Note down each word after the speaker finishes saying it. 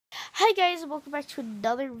Hi guys, and welcome back to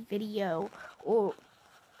another video, or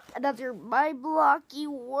another My Blocky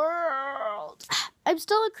World. I'm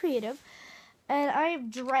still a creative, and I am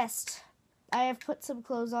dressed. I have put some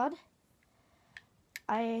clothes on.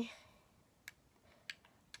 I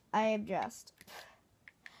am dressed.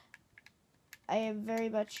 I am very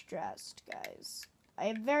much dressed, guys. I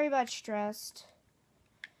am very much dressed.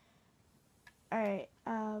 Alright,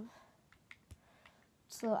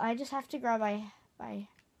 so I just have to grab my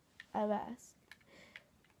mask.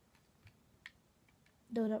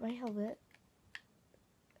 No, not my helmet.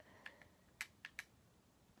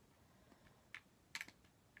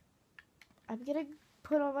 I'm gonna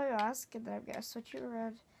put on my mask and then I'm gonna switch it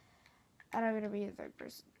around and I'm gonna be the third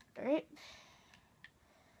person. Alright?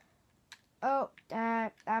 Oh,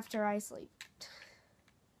 after I sleep.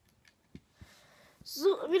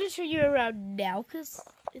 So I'm gonna turn you around now because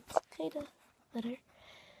it's kinda better.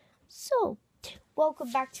 So,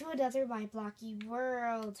 welcome back to another My Blocky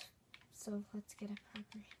World. So let's get a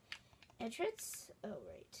proper entrance. Oh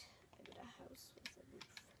right, I'm in a house with a roof.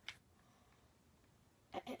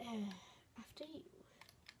 After you.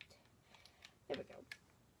 There we go.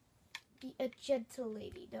 Be a gentle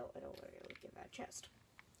lady. No, I don't want to look at that chest.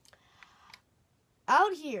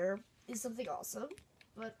 Out here is something awesome,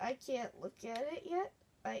 but I can't look at it yet,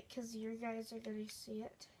 because you guys are going to see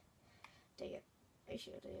it. Dang it. I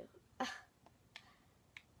should have.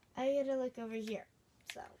 I'm going to look over here.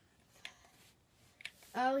 So.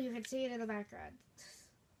 Oh, you can see it in the background.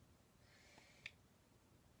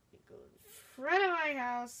 You go in front of my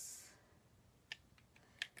house.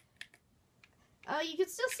 Oh, you can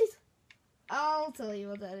still see. I'll tell you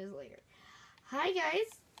what that is later. Hi,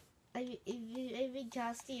 guys. I'm in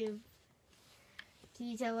costume. Can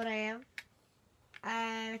you tell what I am?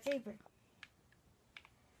 I'm a creeper.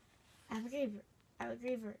 I'm a creeper. I'm a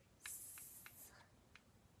creeper.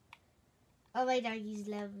 Oh, my doggies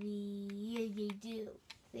love me. Yeah, they do.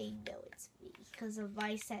 They know it's me because of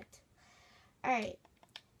my scent. Alright.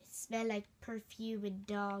 It smells like perfume and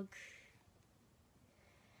dog.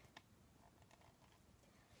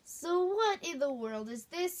 So what in the world is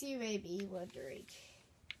this, you may be wondering?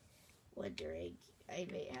 I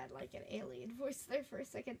may have had like an alien voice there for a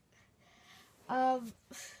second.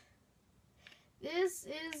 This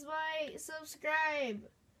is my subscribe.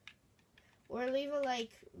 Or leave a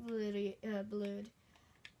like, balloon.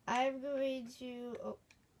 I'm going to, oh,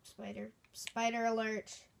 spider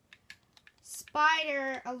alert.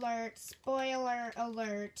 Spider alert, spoiler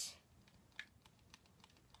alert.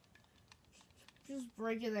 Just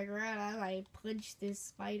breaking the ground as I punch this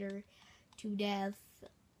spider to death.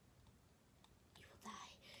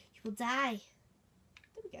 You will die.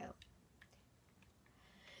 There we go.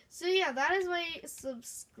 So yeah, that is my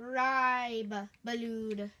subscribe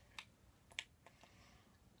balloon.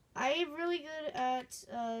 I am really good at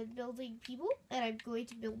building people, and I'm going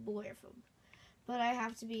to build more of them. But I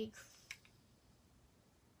have to be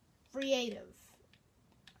creative.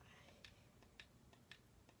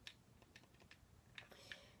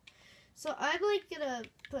 So I'm like gonna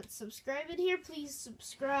put subscribe in here. Please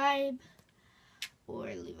subscribe or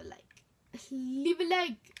leave a like. Leave a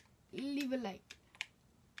like. Leave a like.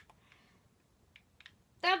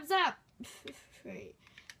 Thumbs up. Right.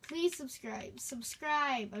 Please subscribe.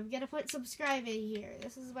 Subscribe. I'm gonna put subscribe in here.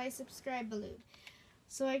 This is my subscribe balloon.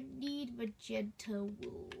 So I need magenta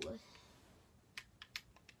wool.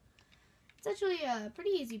 It's actually a pretty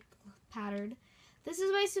easy pattern. This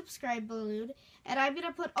is my subscribe balloon, and I'm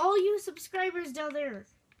gonna put all you subscribers down there.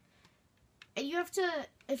 And you have to,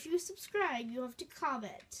 if you subscribe, you have to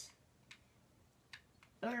comment.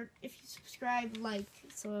 Or if you subscribe, like.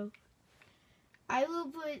 So I will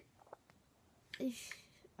put,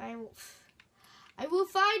 I will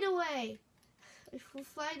find a way. I will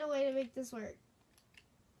find a way to make this work.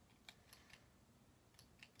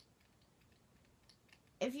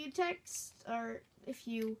 If you text or if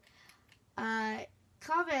you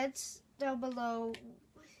comment down below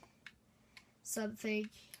something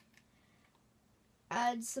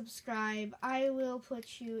and subscribe, I will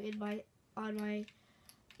put you in my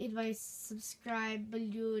subscribe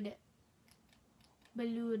balloon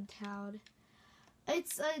town.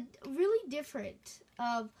 It's really different.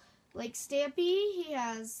 Like Stampy, he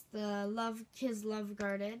has his love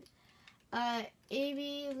garden.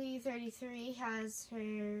 Amy Lee 33 has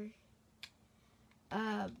her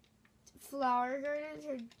flower garden,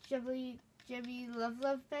 her Jemmy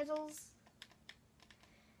love petals.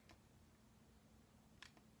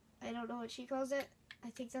 I don't know what she calls it.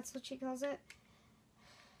 I think that's what she calls it.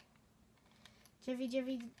 Jemmy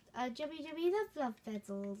love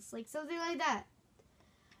petals, like something like that.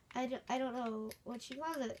 I don't know what she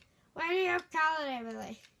calls it. Why do you have Colin,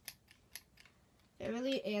 Emily?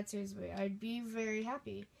 Emily answers me. I'd be very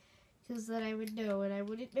happy. Because then I would know and I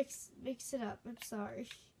wouldn't mix it up. I'm sorry.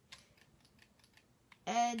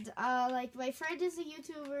 And, like, my friend is a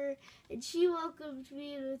YouTuber, and she welcomed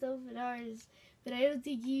me with open arms. But I don't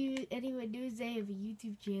think anyone knows I have a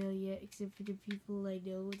YouTube channel yet, except for the people I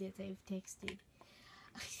know that I've texted.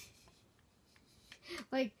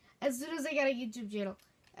 Like, as soon as I got a YouTube channel,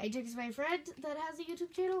 I text my friend that has a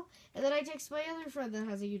YouTube channel, and then I text my other friend that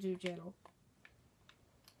has a YouTube channel.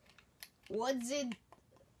 One's in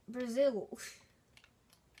Brazil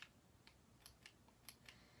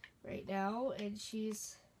right now, and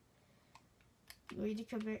she's going to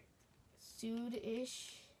come back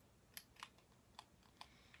soon-ish.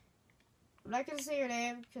 I'm not gonna say her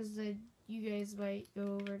name because then you guys might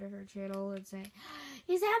go over to her channel and say,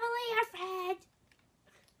 "Is Emily your friend?"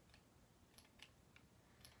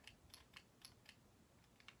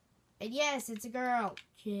 And yes, it's a girl.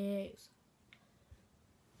 Jeez.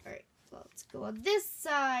 Alright, so let's go on this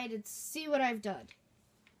side and see what I've done.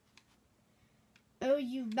 Oh,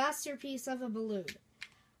 you masterpiece of a balloon.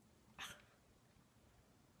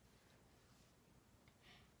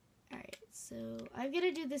 Alright, so I'm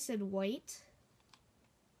gonna do this in white.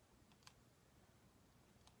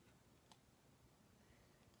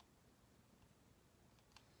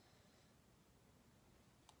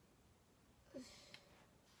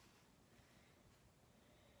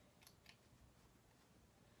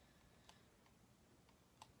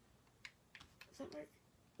 Does that work?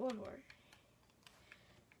 One more.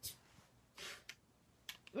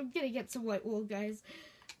 I'm gonna get some white wool, guys.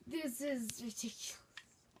 This is ridiculous.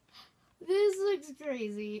 This looks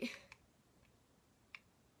crazy.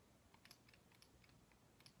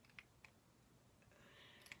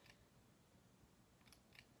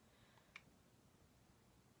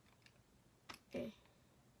 Okay.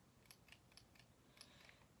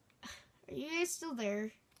 Are you guys still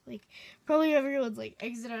there? Like, probably everyone's like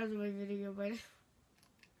exit out of my video, but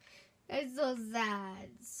it's so sad.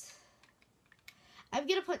 I'm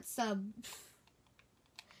gonna put sub.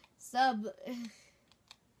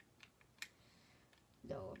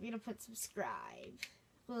 No, I'm gonna put subscribe.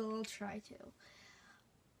 Well, I'll try to.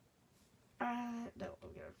 No,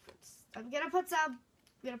 I'm gonna put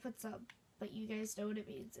sub. But you guys know what it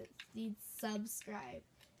means. It needs subscribe.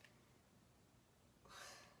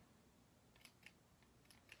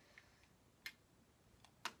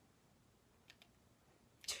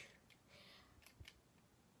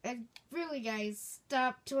 And really, guys,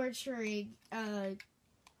 stop torturing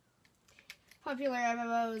popular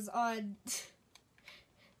MMOs on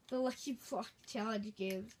the Lucky Block Challenge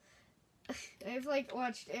games. I've like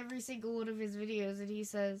watched every single one of his videos, and he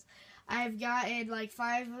says, I've gotten like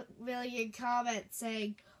 5 million comments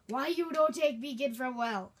saying, why you don't take Beacon from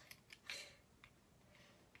well?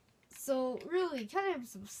 So really, cut him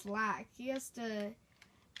some slack. He is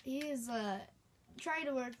trying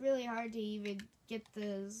to work really hard to even get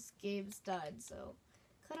those games done, so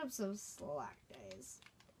cut him some slack, guys.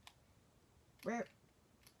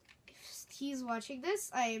 If he's watching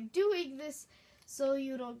this, I am doing this so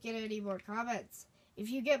you don't get any more comments. If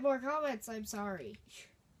you get more comments, I'm sorry.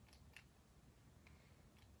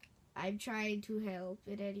 I'm trying to help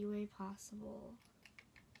in any way possible.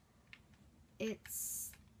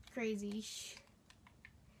 It's crazy.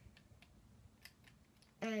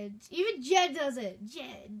 And even Jen does it.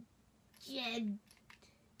 Jen.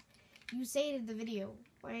 You say it in the video.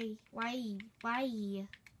 Why?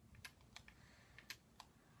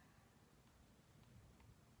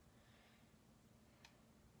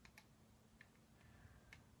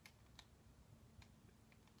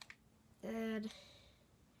 And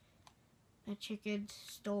a chicken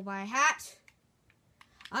stole my hat.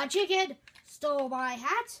 A chicken stole my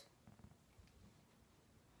hat.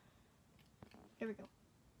 Here we go.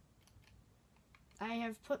 I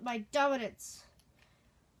have put my dominance.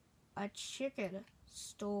 A chicken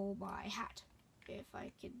stole my hat. If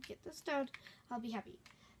I can get this down, I'll be happy.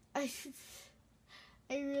 I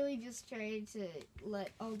really just tried to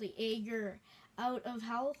let all the anger out of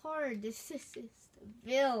how hard this is to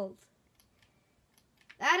build.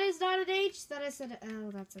 That is not an H, that is an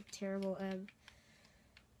L. That's a terrible M.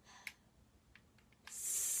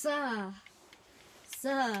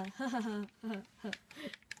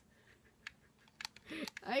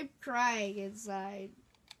 I'm crying inside.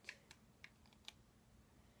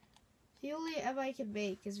 The only M I can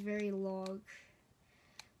make is very long.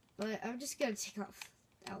 But I'm just gonna take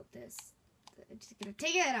out this. I'm just gonna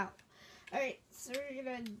take it out. Alright, so we're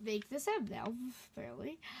gonna make this M now,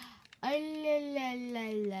 apparently.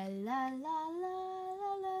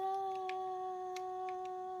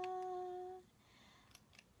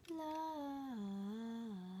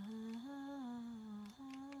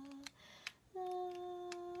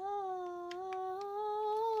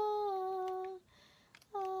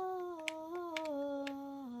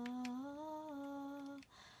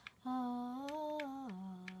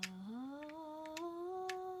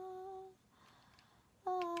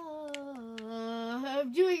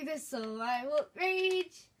 I'm doing this so I won't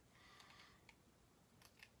rage.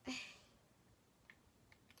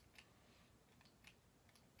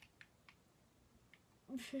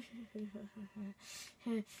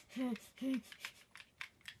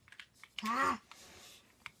 Ah.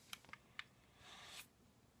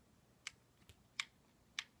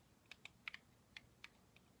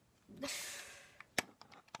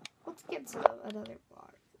 Let's get to another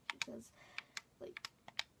block because, like,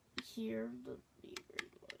 here the very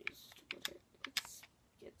nice. Let's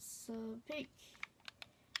get some pink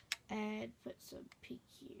and put some pink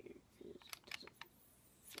here because it doesn't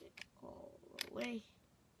fit all the way.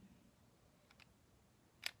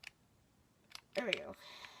 There we go.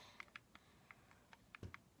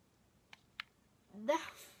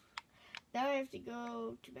 Now I have to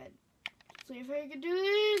go to bed. See if I can do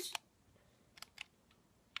this.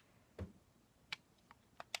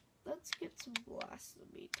 Let's get some glass in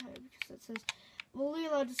the meantime because it says I'm only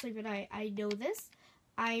allowed to sleep at night. I know this.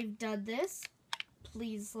 I've done this.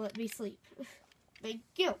 Please let me sleep. Thank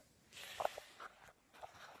you.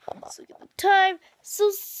 Let's look at the time.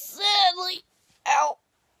 So sadly, ow,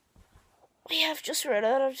 we have just run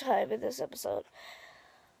out of time in this episode.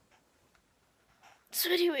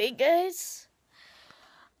 So anyway, guys,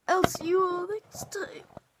 I'll see you all next time.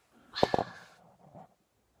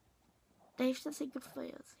 I have to say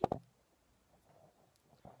goodbye.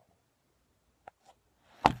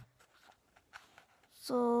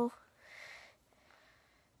 So,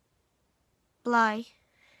 bye.